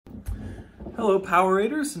Hello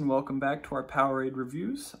Poweraders, and welcome back to our Powerade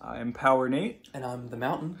reviews. I am Power Nate. And I'm the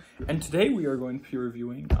Mountain. And today we are going to be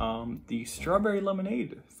reviewing the strawberry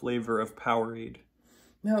lemonade flavor of Powerade.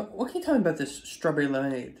 Now, what can you tell me about this strawberry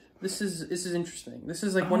lemonade? This is interesting. This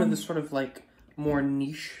is like one of the sort of like more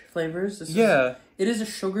niche flavors. It is a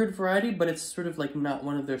sugared variety, but it's sort of like not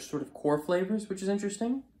one of their sort of core flavors, which is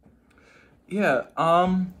interesting. Yeah,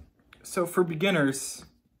 so for beginners,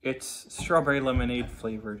 it's strawberry lemonade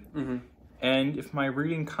flavored. And if my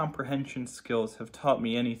reading comprehension skills have taught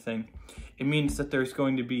me anything, it means that there's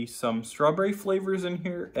going to be some strawberry flavors in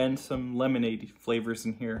here and some lemonade flavors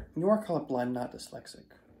in here. You are colorblind, not dyslexic.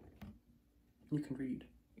 You can read.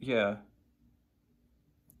 Yeah.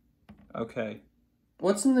 Okay.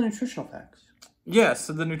 What's in the nutritional facts? Yeah,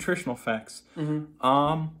 so the nutritional facts.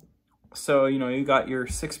 So, you know, you got your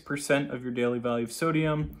 6% of your daily value of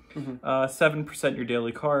sodium, 7% your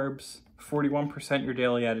daily carbs, 41% your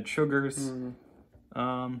daily added sugars.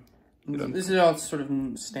 This is all sort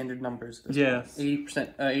of standard numbers. Yes.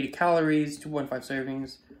 80%, 80 calories, 2.5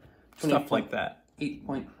 servings. Stuff like that.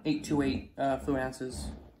 8.828 fluid ounces.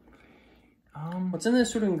 What's in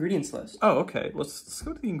this sort of ingredients list? Oh, okay. Let's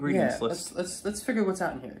go to the ingredients list. Let's figure what's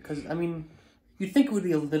out in here. Because, I mean, you'd think it would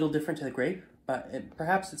be a little different to the grape, but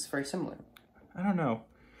perhaps it's very similar. I don't know.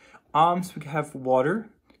 So we have water,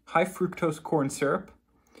 high fructose corn syrup,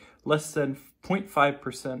 less than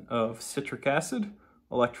 0.5% of citric acid,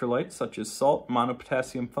 electrolytes such as salt,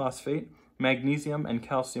 monopotassium phosphate, magnesium, and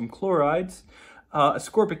calcium chlorides,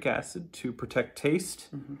 ascorbic acid to protect taste,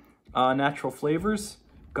 natural flavors,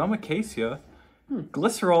 gum acacia,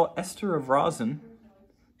 glycerol ester of rosin,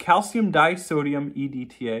 calcium disodium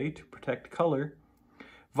EDTA to protect color,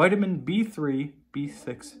 vitamin B3,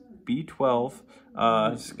 B6, B12,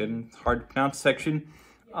 just getting hard to pronounce section,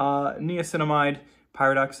 niacinamide,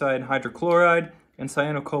 pyridoxine, hydrochloride, and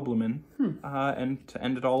cyanocobalamin. And to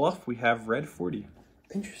end it all off, we have red 40.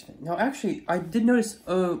 Interesting. Now, actually, I did notice,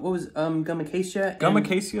 what was gum acacia? Gum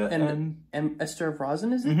acacia and ester of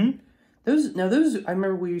rosin, is it? Those, I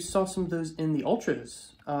remember we saw some of those in the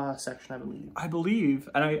ultras section, I believe. I believe,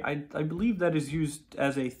 and I believe that is used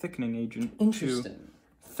as a thickening agent. Interesting.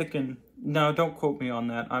 To thicken. No, don't quote me on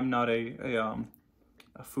that. I'm not a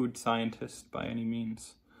food scientist by any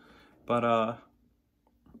means. But,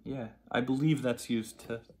 yeah, I believe that's used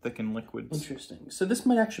to thicken liquids. Interesting. So this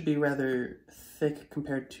might actually be rather thick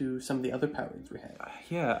compared to some of the other Powerades we had.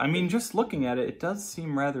 Yeah, I mean, just looking at it, it does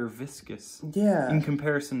seem rather viscous. Yeah. In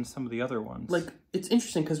comparison to some of the other ones. Like, it's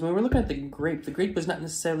interesting because when we're looking at the grape was not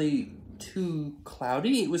necessarily too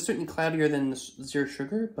cloudy. It was certainly cloudier than the zero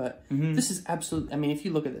sugar, but this is absolutely, I mean, if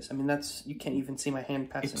you look at this, I mean, that's, you can't even see my hand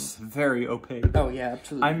passing. It's very opaque. Oh, yeah,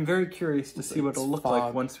 absolutely. I'm very curious to see what it'll look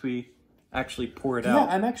like once we actually pour it out.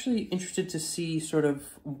 Yeah, I'm actually interested to see sort of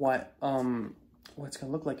what it's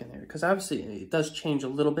going to look like in there. Because obviously it does change a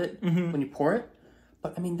little bit when you pour it.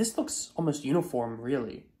 But, I mean, this looks almost uniform,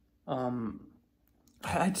 really.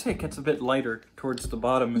 I'd say it gets a bit lighter towards the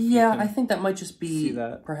bottom. Yeah, I think that might just be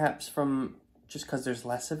perhaps from just because there's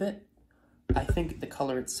less of it. I think the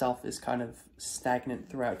color itself is kind of stagnant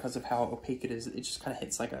throughout because of how opaque it is. It just kind of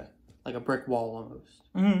hits like a brick wall almost.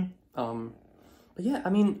 But yeah, I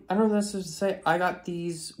mean, I don't know what else to say. I got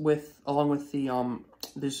these along with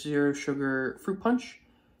the zero sugar fruit punch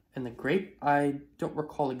and the grape. I don't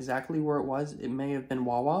recall exactly where it was. It may have been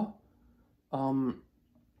Wawa.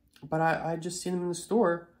 But I just seen them in the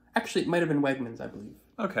store. Actually, it might have been Wegmans, I believe.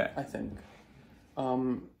 Okay. I think.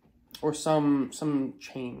 Or some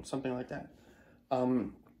chain, something like that.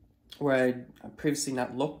 Where I previously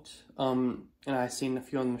not looked. And I seen a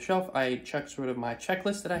few on the shelf. I checked sort of my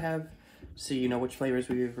checklist that I have. See, you know, which flavors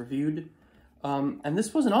we've reviewed. And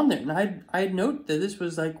this wasn't on there. And I'd note that this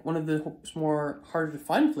was like one of the more harder to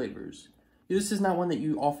find flavors. This is not one that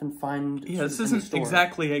you often find. Yeah, this isn't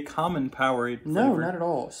exactly a common Powerade flavor. No, not at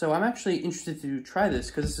all. So I'm actually interested to try this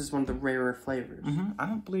because this is one of the rarer flavors. I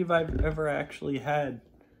don't believe I've ever actually had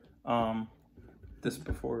this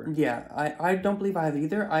before. Yeah, I don't believe I have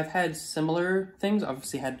either. I've had similar things.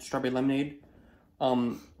 Obviously had strawberry lemonade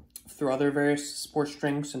through other various sports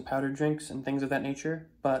drinks and powdered drinks and things of that nature.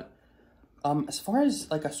 But as far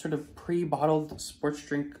as like a sort of pre-bottled sports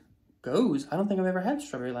drink goes, I don't think I've ever had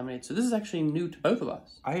strawberry lemonade. So this is actually new to both of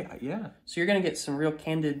us. Yeah. So you're going to get some real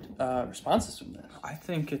candid responses from this. I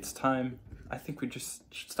think it's time. I think we just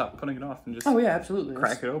should stop putting it off and just absolutely.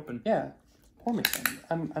 Crack it open. Yeah. Pour me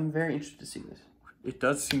some. I'm very interested to see this. It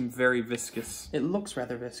does seem very viscous. It looks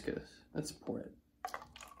rather viscous. Let's pour it.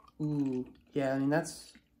 Ooh. Yeah, I mean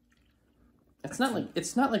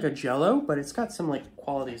it's not like a Jello, but it's got some like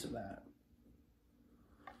qualities of that.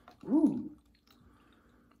 Ooh.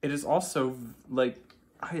 It is also, like,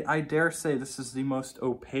 I dare say this is the most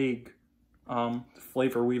opaque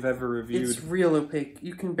flavor we've ever reviewed. It's real opaque.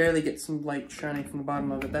 You can barely get some light shining from the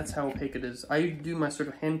bottom of it. That's how opaque it is. I do my sort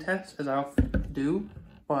of hand test, as I often do,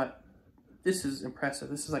 but this is impressive.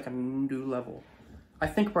 This is like a new level. I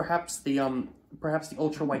think perhaps the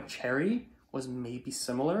ultra white cherry was maybe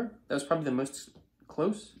similar. That was probably the most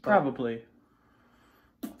close. Probably.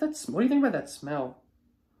 What do you think about that smell?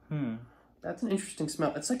 That's an interesting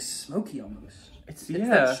smell. It's like smoky almost. It's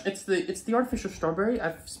the artificial strawberry.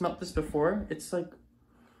 I've smelt this before. It's like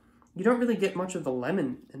you don't really get much of the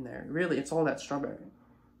lemon in there. Really, it's all that strawberry.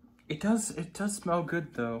 It does smell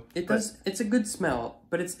good though. It's a good smell,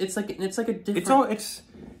 but it's like a different.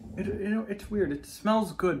 It's weird. It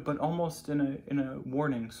smells good, but almost in a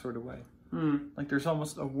warning sort of way. Like there's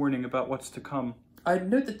almost a warning about what's to come.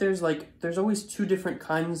 I'd note that there's always two different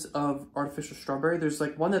kinds of artificial strawberry. There's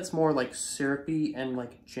like one that's more like syrupy and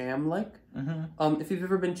like jam-like. If you've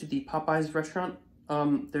ever been to the Popeyes restaurant,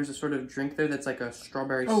 there's a sort of drink there that's like a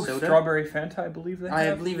strawberry soda. Strawberry Fanta, I believe they have.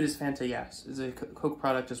 I believe it is Fanta, yes. It's a Coke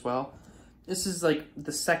product as well. This is like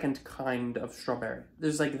the second kind of strawberry.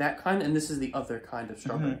 There's like that kind, and this is the other kind of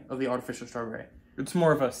strawberry, of the artificial strawberry. It's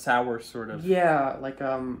more of a sour sort of. Yeah,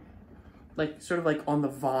 like sort of like on the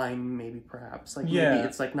vine, maybe perhaps. Like maybe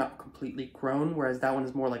it's like not completely grown, whereas that one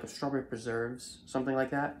is more like a strawberry preserves, something like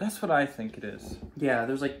that. That's what I think it is. Yeah,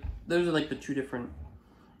 those are like the two different.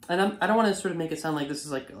 And I don't want to sort of make it sound like this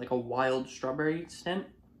is like a wild strawberry scent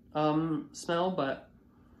smell, but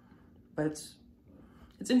it's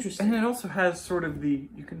interesting. And it also has sort of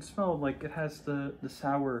you can smell like it has the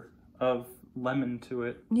sour of lemon to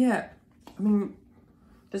it. Yeah, I mean,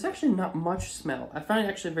 there's actually not much smell. I find it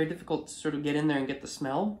actually very difficult to sort of get in there and get the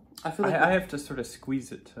smell. I feel like I have to sort of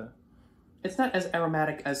squeeze it to. It's not as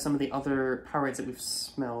aromatic as some of the other Powerades that we've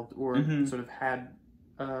smelled or sort of had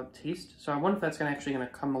taste. So I wonder if that's actually going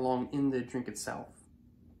to come along in the drink itself.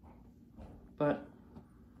 But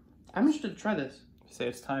I'm interested to try this. Say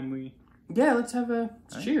it's time we. Yeah, let's have a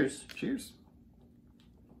cheers. Cheers.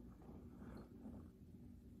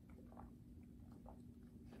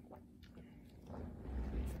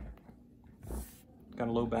 Got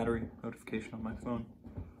a low battery notification on my phone.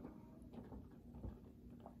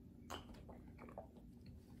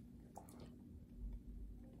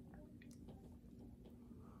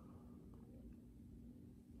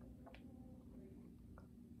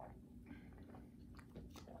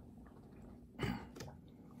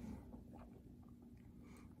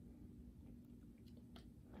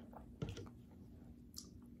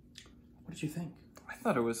 What did you think? I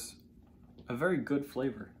thought it was a very good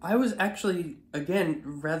flavor. I was actually, again,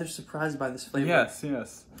 rather surprised by this flavor. Yes.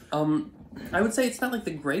 I would say it's not like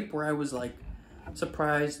the grape where I was like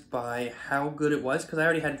surprised by how good it was, because I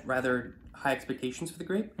already had rather high expectations for the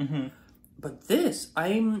grape. But this,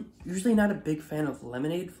 I'm usually not a big fan of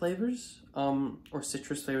lemonade flavors, or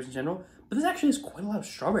citrus flavors in general, but this actually has quite a lot of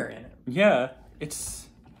strawberry in it. Yeah, it's...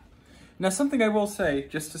 Now, something I will say,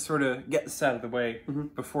 just to sort of get this out of the way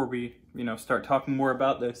before we, start talking more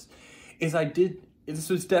about this, is this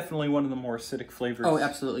was definitely one of the more acidic flavors. Oh,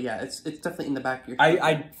 absolutely, yeah. It's definitely in the back of your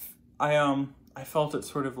throat. I felt it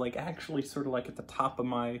sort of like at the top of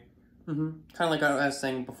my... Kind of like I was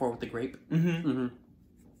saying before with the grape.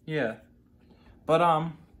 Yeah.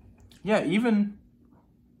 But, yeah, even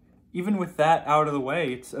with that out of the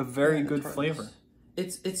way, it's a very good flavor.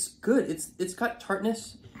 It's good. It's got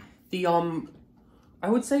tartness. I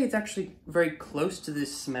would say it's actually very close to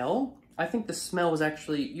this smell. I think the smell was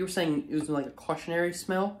actually, you were saying it was like a cautionary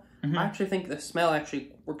smell. I actually think the smell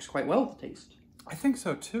actually works quite well with the taste. I think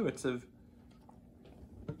so too.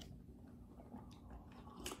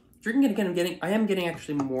 Drinking it again, I am getting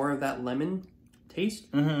actually more of that lemon taste.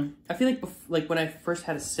 I feel like when I first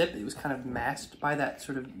had a sip, it was kind of masked by that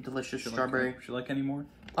sort of delicious strawberry. Would you like any more?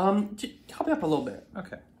 Help me up a little bit.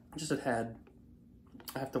 Okay. Just a tad.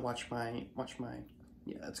 I have to watch my.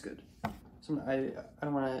 Yeah, that's good. So I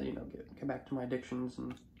don't want to get back to my addictions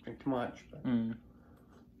and drink too much. But.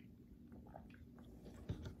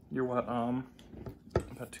 You're what?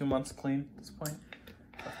 About 2 months clean at this point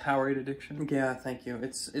of Powerade addiction. Yeah, thank you.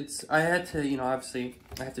 It's. I had to obviously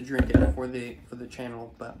I have to drink it for the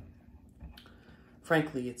channel, but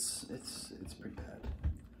frankly, it's pretty bad.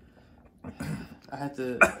 I had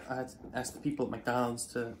to ask the people at McDonald's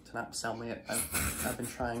to not sell me it. I've been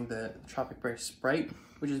trying the Tropic Berry Sprite,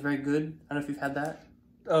 which is very good. I don't know if you've had that.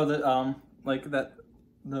 Oh,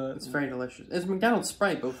 it's very delicious. It's McDonald's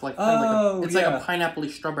Sprite, but with like like a pineapple-y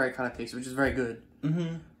strawberry kind of taste, which is very good.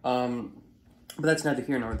 But that's neither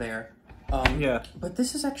here nor there. Yeah. But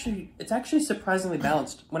this is it's actually surprisingly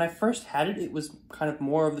balanced. When I first had it, it was kind of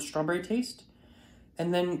more of the strawberry taste.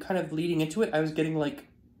 And then kind of leading into it, I was getting like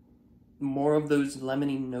more of those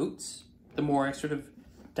lemony notes. The more I sort of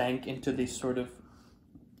dank into the sort of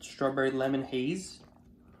strawberry lemon haze.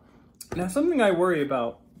 Now, something I worry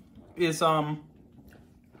about is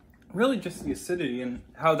really just the acidity and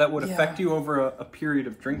how that would affect you over a period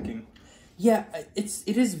of drinking. Yeah, it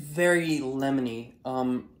is very lemony.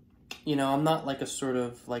 You know, I'm not like a sort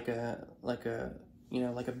of like a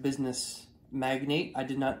business magnate. I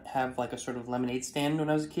did not have like a sort of lemonade stand when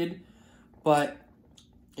I was a kid, but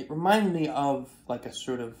it reminded me of like a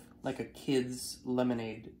sort of like a kid's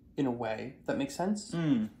lemonade in a way. If that makes sense.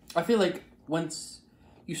 I feel like once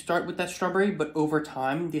you start with that strawberry, but over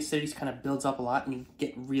time the acidity kind of builds up a lot, and you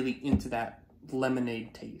get really into that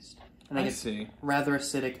lemonade taste. And I see. Rather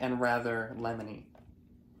acidic and rather lemony.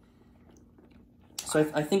 So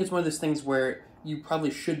I think it's one of those things where you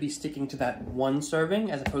probably should be sticking to that one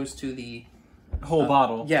serving as opposed to the whole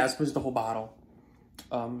bottle. Yeah, as opposed to the whole bottle.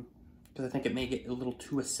 Because I think it may get a little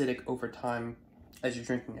too acidic over time as you're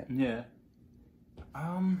drinking it. Yeah.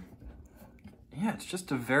 Yeah, it's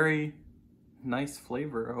just a very nice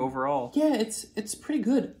flavor overall. Yeah, it's pretty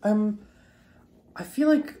good. I feel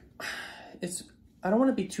like I don't want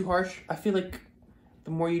to be too harsh. I feel like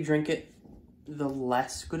the more you drink it, the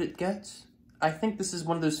less good it gets. I think this is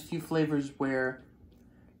one of those few flavors where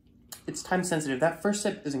it's time sensitive. That first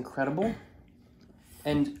sip is incredible,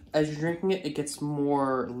 and as you're drinking it, it gets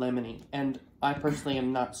more lemony. And I personally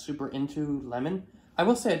am not super into lemon. I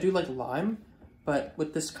will say I do like lime, but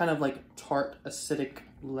with this kind of like tart, acidic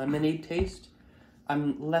lemonade taste,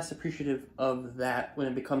 I'm less appreciative of that when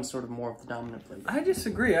it becomes sort of more of the dominant flavor. I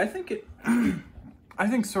disagree. I think it. I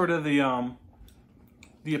think sort of the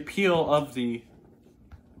appeal of the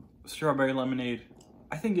strawberry lemonade,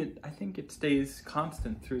 I think it stays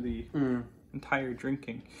constant through the entire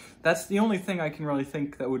drinking. That's the only thing I can really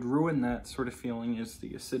think that would ruin that sort of feeling is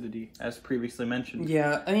the acidity, as previously mentioned.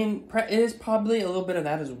 Yeah, I mean, it is probably a little bit of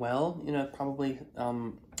that as well. You know, probably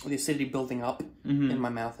the acidity building up in my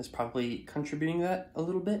mouth is probably contributing to that a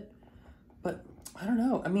little bit. But I don't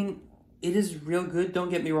know. I mean, it is real good,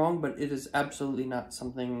 don't get me wrong, but it is absolutely not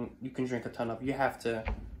something you can drink a ton of. You have to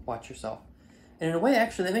watch yourself. And in a way,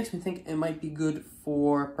 actually, that makes me think it might be good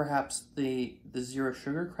for perhaps the zero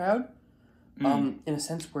sugar crowd. In a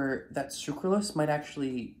sense where that sucralose might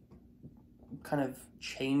actually kind of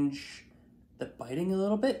change the biting a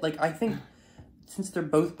little bit. Like, I think since they're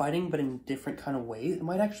both biting, but in different kind of ways, it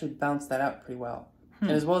might actually balance that out pretty well.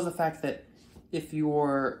 And as well as the fact that if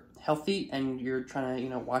you're healthy and you're trying to, you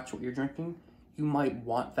know, watch what you're drinking, you might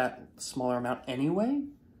want that smaller amount anyway.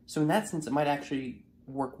 So in that sense, it might actually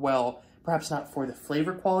work well. Perhaps not for the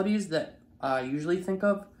flavor qualities that I usually think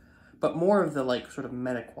of, but more of the, like, sort of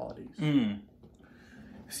meta qualities.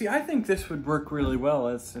 See, I think this would work really well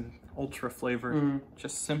as an ultra flavor,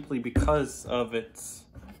 just simply because of its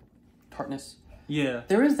tartness. Yeah.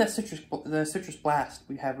 There is that citrus blast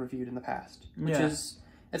we have reviewed in the past, which is,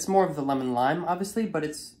 it's more of the lemon lime, obviously, but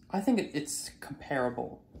I think it's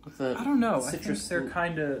comparable with the I don't know. citrus. I think they're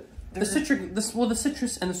kind of... The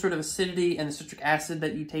citrus and the sort of acidity and the citric acid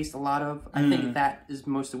that you taste a lot of, I think that is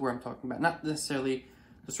mostly where I'm talking about. Not necessarily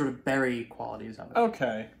the sort of berry qualities of it.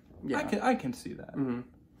 Okay. Yeah. I can see that.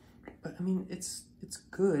 But, I mean, it's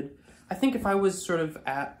good. I think if I was sort of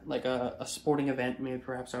at, like, a sporting event, maybe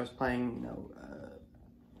perhaps I was playing, you know...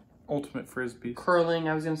 Ultimate Frisbee. Curling,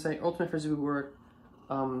 I was going to say. Ultimate Frisbee would work.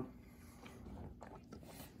 I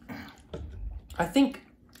think...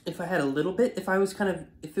 if I had a little bit, if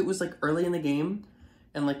it was like early in the game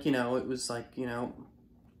and like, you know, it was like, you know,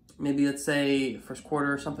 maybe let's say first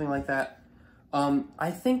quarter or something like that,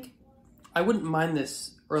 I think I wouldn't mind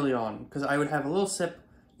this early on because I would have a little sip,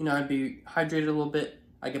 you know, I'd be hydrated a little bit,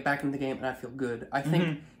 I get back into the game and I feel good. I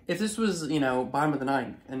think if this was, you know, bottom of the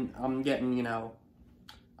ninth and I'm getting, you know,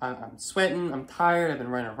 I'm sweating, I'm tired, I've been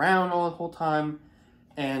running around all the whole time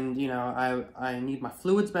and, you know, I need my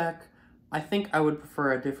fluids back, I think I would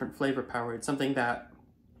prefer a different flavor Powerade, something that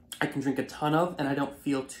I can drink a ton of and I don't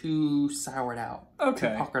feel too soured out, too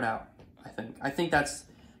puckered out, I think that's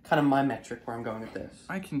kind of my metric where I'm going with this.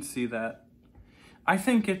 I can see that. I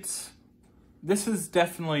think this is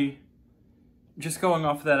definitely just going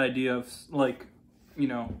off of that idea of, like, you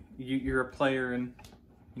know, you're a player in,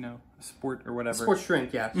 you know, a sport or whatever. Sports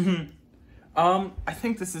drink, yeah. I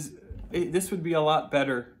think this would be a lot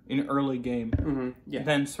better in early game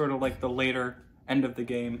than sort of like the later end of the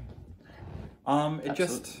game. It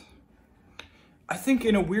just, I think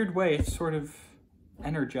in a weird way, it sort of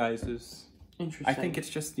energizes Interesting. I think it's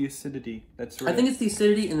just the acidity that's I think it's the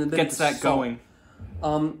acidity and the bit gets of the that salt. going. I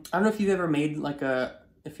don't know if you've ever made like a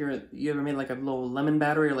you ever made like a little lemon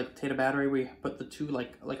battery or like potato battery where you put the two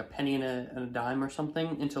like a penny and a dime or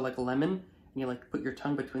something into like a lemon and you like put your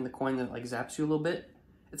tongue between the coin that like zaps you a little bit.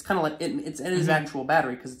 It's kind of like it is actual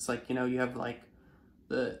battery because it's like, you know, you have like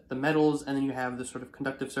the metals and then you have the sort of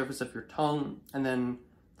conductive surface of your tongue and then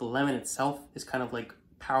the lemon itself is kind of like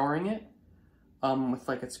powering it with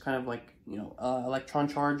like it's kind of like, you know, electron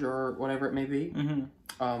charge or whatever it may be.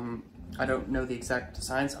 I don't know the exact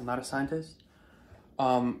science. I'm not a scientist.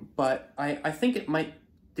 But I think it might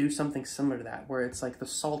do something similar to that, where it's like the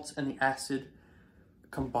salts and the acid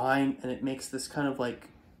combine and it makes this kind of like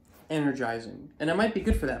energizing. And it might be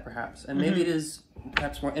good for that perhaps. And maybe it is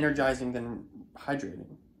perhaps more energizing than hydrating.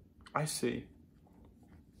 I see.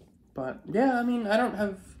 But yeah, I mean, I don't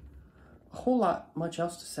have a whole lot much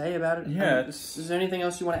else to say about it. Yeah. Is there anything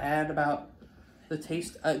else you want to add about the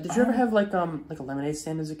taste? Did you ever have like a lemonade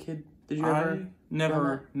stand as a kid? Did you ever?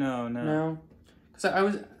 Never. No.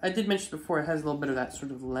 Because I did mention before, it has a little bit of that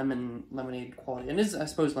sort of lemonade quality, and it is, I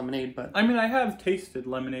suppose, lemonade. But I mean, I have tasted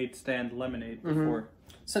lemonade stand lemonade before.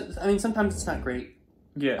 So I mean, sometimes it's not great.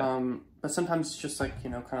 Yeah. But sometimes it's just like,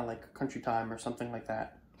 you know, kind of like Country Time or something like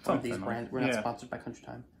that. Some of these brands, we're not sponsored by Country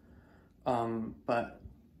Time. But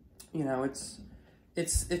you know, it's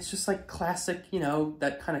just like classic, you know,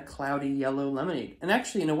 that kind of cloudy yellow lemonade. And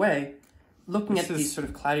actually, in a way, looking at the sort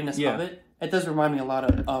of cloudiness of it, it does remind me a lot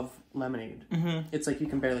of lemonade. It's like you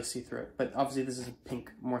can barely see through it. But obviously this is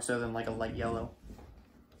pink more so than like a light yellow.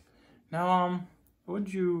 Now, what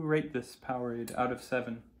would you rate this Powerade out of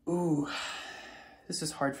 7? Ooh, this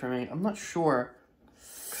is hard for me. I'm not sure.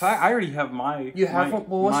 Cause I already have my... You have one?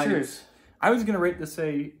 Well, what's yours? I was going to rate this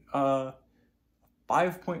a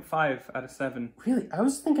 5.5 out of 7. Really? I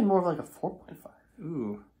was thinking more of like a 4.5.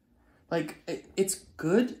 Ooh. Like, it's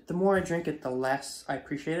good. The more I drink it, the less I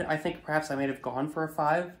appreciate it. I think perhaps I might have gone for a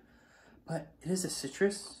 5, but it is a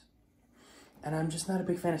citrus, and I'm just not a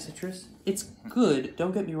big fan of citrus. It's good,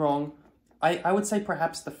 don't get me wrong. I would say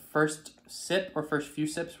perhaps the first sip or first few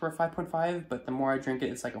sips were a 5.5, but the more I drink it,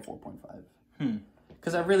 it's like a 4.5.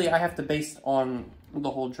 Because I have to base on the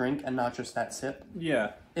whole drink and not just that sip.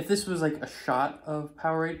 Yeah. If this was like a shot of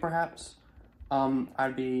Powerade, perhaps,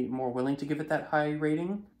 I'd be more willing to give it that high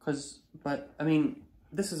rating. But I mean,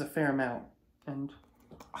 this is a fair amount, and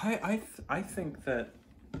I think that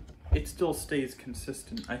it still stays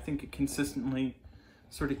consistent. I think it consistently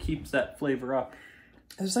sort of keeps that flavor up.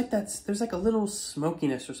 There's like a little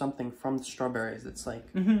smokiness or something from the strawberries. It's like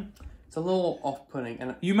it's a little off-putting.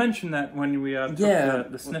 And you mentioned that when we took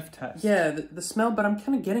the sniff test. Yeah, the smell, but I'm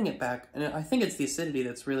kind of getting it back, and I think it's the acidity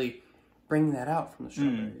that's really bringing that out from the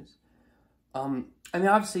strawberries. I mean,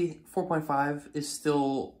 obviously, 4.5 is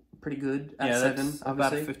still pretty good at 7. That's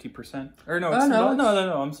obviously. about 50%. Or no,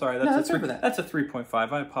 no. I'm sorry. That's over that. That's a 3.5.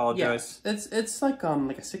 I apologize. Yeah, it's like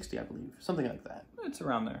a 60, I believe, something like that. It's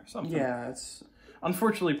around there. Something. Yeah, it's.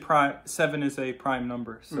 Unfortunately, 7 is a prime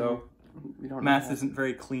number, so math isn't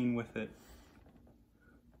very clean with it.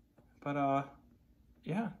 But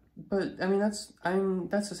yeah. But I mean, that's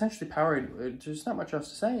essentially Powerade. There's not much else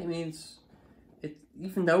to say. I mean,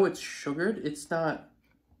 even though it's sugared, it's not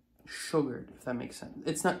sugared, if that makes sense.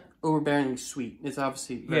 It's not overbearingly sweet. It's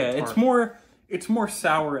obviously very tart. It's more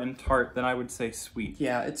sour and tart than I would say sweet.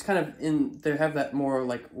 Yeah, it's kind of they have that more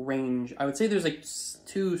like range. I would say there's like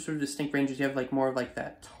 2 sort of distinct ranges. You have like more of like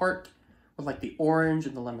that tart with like the orange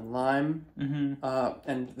and the lemon lime,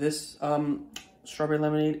 and this strawberry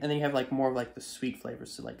lemonade, and then you have like more of like the sweet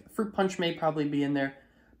flavors. So like fruit punch may probably be in there,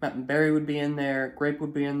 mountain berry would be in there, grape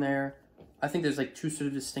would be in there. I think there's like 2 sort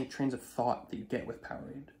of distinct trains of thought that you get with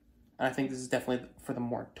Powerade. And I think this is definitely for the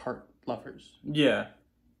more tart lovers. Yeah.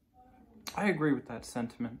 I agree with that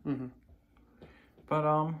sentiment.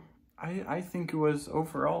 But I think it was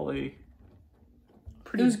overall a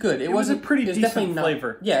pretty... It was good. It was a pretty decent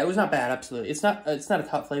flavor. Yeah, it was not bad, absolutely. It's not a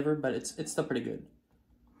top flavor, but it's still pretty good.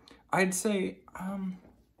 I'd say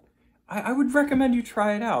I would recommend you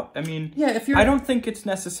try it out. I mean, yeah, I don't think it's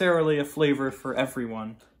necessarily a flavor for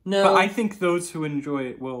everyone. No. But I think those who enjoy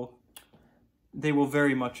it will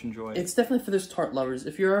very much enjoy it. It's definitely for those tart lovers.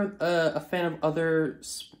 If you're a fan of other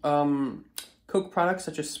Coke products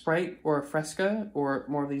such as Sprite or Fresca or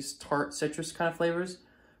more of these tart citrus kind of flavors,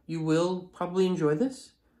 you will probably enjoy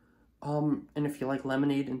this. And if you like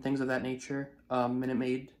lemonade and things of that nature, Minute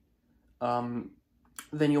Maid,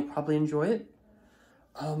 then you'll probably enjoy it.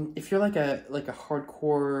 If you're like a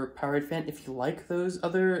hardcore Powerade fan, if you like those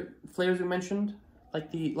other flavors we mentioned, like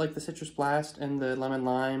the citrus blast and the lemon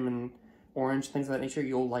lime and orange, things of that nature,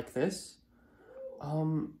 you'll like this.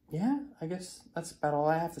 Yeah, I guess that's about all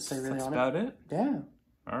I have to say really on it. That's about it? Yeah.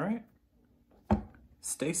 All right.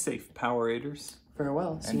 Stay safe, Poweraders.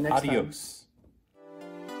 Farewell. See you next time. Adios.